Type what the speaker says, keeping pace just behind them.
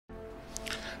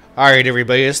Alright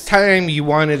everybody, it's time. You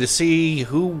wanted to see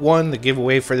who won the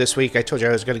giveaway for this week. I told you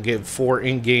I was going to give 4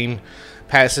 in-game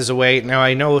passes away. Now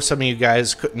I know some of you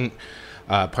guys couldn't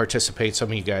participate.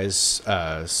 Some of you guys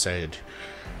said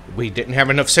we didn't have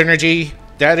enough synergy.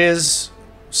 That is,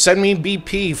 send me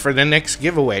BP for the next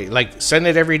giveaway. Like, send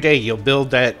it every day. You'll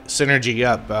build that synergy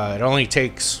up. It only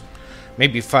takes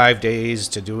maybe 5 days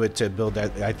to do it, to build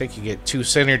that. I think you get 2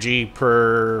 synergy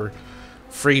per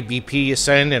free BP you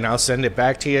send, and I'll send it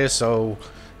back to you. So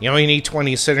you only need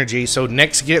 20 synergy. So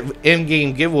next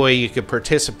in-game giveaway you could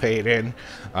participate in.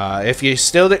 If you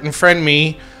still didn't friend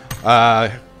me,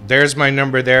 there's my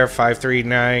number there,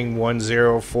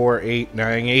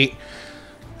 539104898.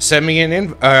 Send me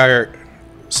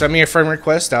send me a friend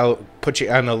request. I'll put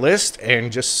you on the list and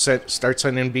just start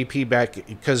sending BP back,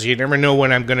 because you never know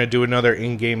when I'm going to do another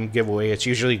in-game giveaway. It's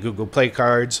usually Google Play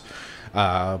cards.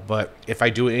 But if I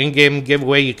do an in-game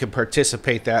giveaway, you can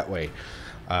participate that way.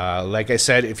 Like I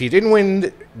said, if you didn't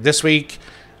win this week,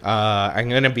 I'm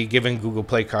going to be giving Google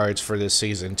Play cards for this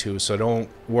season too. So don't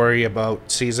worry about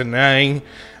season 9.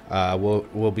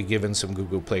 We'll be giving some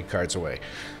Google Play cards away.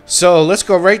 So let's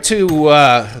go right to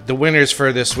the winners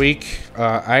for this week.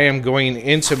 I am going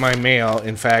into my mail,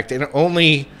 in fact, and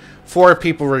only 4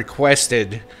 people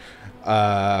requested.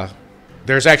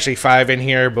 There's actually 5 in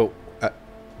here, but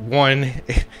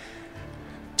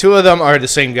 2 of them are the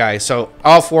same guy. So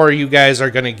all 4 of you guys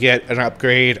are going to get an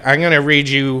upgrade. I'm going to read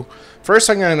you. First,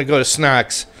 I'm going to go to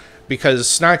Snox, because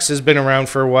Snox has been around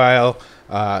for a while.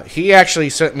 He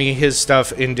actually sent me his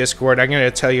stuff in Discord. I'm going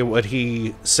to tell you what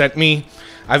he sent me.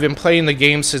 I've been playing the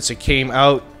game since it came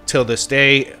out till this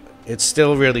day. It's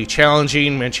still really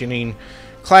challenging, mentioning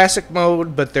classic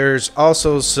mode, but there's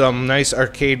also some nice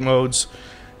arcade modes,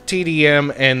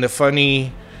 TDM, and the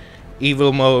funny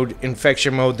Evil mode,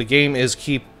 infection mode. The game is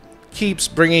keeps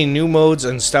bringing new modes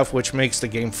and stuff, which makes the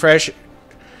game fresh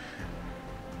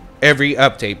every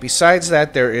update. Besides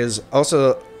that, there is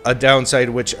also a downside,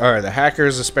 which are the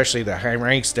hackers, especially the high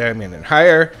ranks, diamond and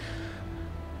higher.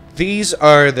 These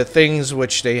are the things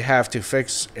which they have to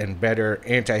fix, and better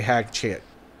anti-hack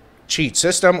cheat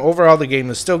system. Overall, the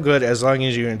game is still good as long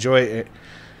as you enjoy it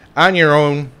on your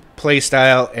own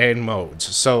playstyle and modes.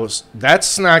 So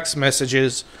that's Snox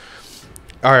messages.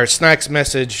 Our Snox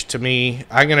message to me.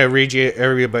 I'm going to read you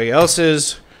everybody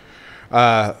else's.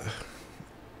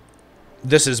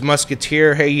 This is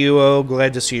Musketeer. Hey, Uo.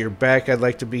 Glad to see you're back. I'd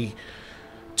like to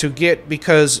get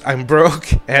because I'm broke,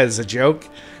 as a joke.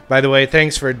 By the way,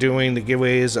 thanks for doing the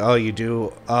giveaways. All you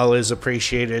do, all is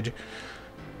appreciated.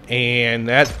 And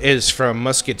that is from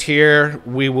Musketeer.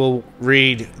 We will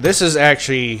read. This is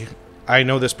actually, I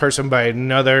know this person by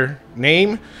another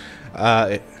name.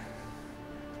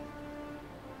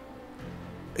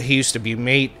 He used to be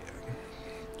Mate.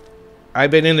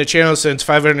 I've been in the channel since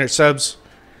 500 subs.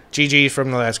 GG from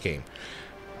the last game.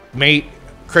 Mate,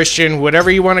 Christian,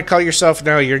 whatever you want to call yourself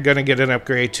now, you're going to get an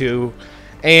upgrade too.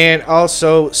 And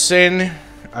also, Sin,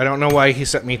 I don't know why he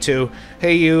sent me 2.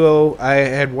 Hey, Uo, I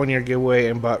had 1 year giveaway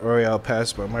and bought Royale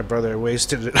Pass, but my brother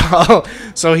wasted it all.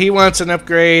 So he wants an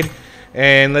upgrade.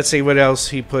 And let's see what else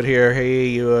he put here.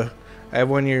 Hey, Uo, I have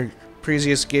 1 year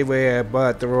previous giveaway. I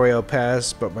bought the Royal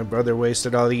Pass, but my brother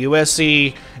wasted all the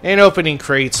USC and opening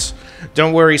crates.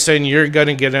 Don't worry, son, you're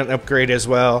gonna get an upgrade as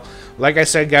well. Like I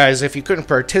said, guys, if you couldn't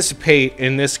participate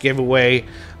in this giveaway,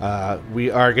 we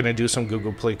are gonna do some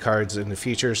Google Play cards in the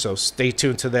future, so stay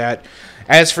tuned to that.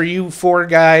 As for you 4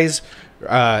 guys,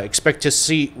 expect to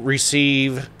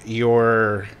receive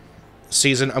your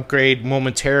season upgrade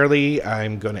momentarily.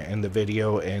 I'm going to end the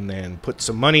video and then put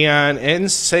some money on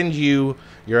and send you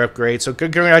your upgrade. So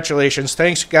congratulations.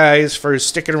 Thanks guys for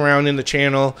sticking around in the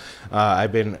channel.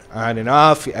 I've been on and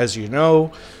off, as you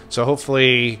know, so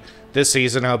hopefully this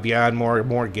season I'll be on more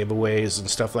giveaways and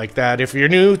stuff like that. If you're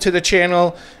new to the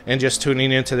channel and just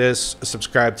tuning into this,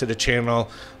 subscribe to the channel.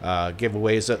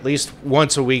 Giveaways at least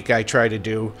once a week I try to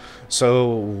do.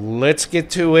 So let's get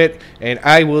to it, and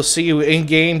I will see you in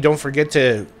game. Don't forget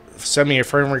to send me a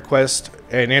friend request,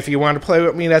 and if you want to play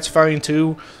with me, that's fine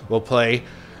too. We'll play.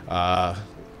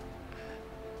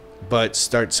 But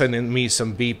start sending me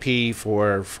some BP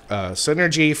for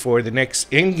synergy for the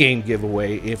next in-game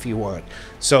giveaway if you want.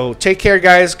 So take care,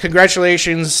 guys.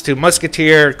 Congratulations to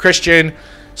Musketeer, Christian,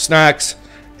 Snox,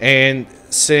 and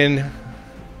Sin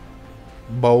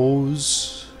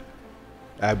Bose.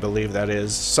 I believe that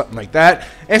is something like that.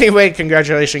 Anyway,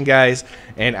 congratulations, guys,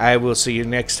 and I will see you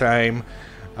next time.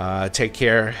 Take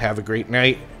care. Have a great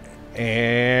night,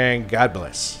 and God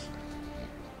bless.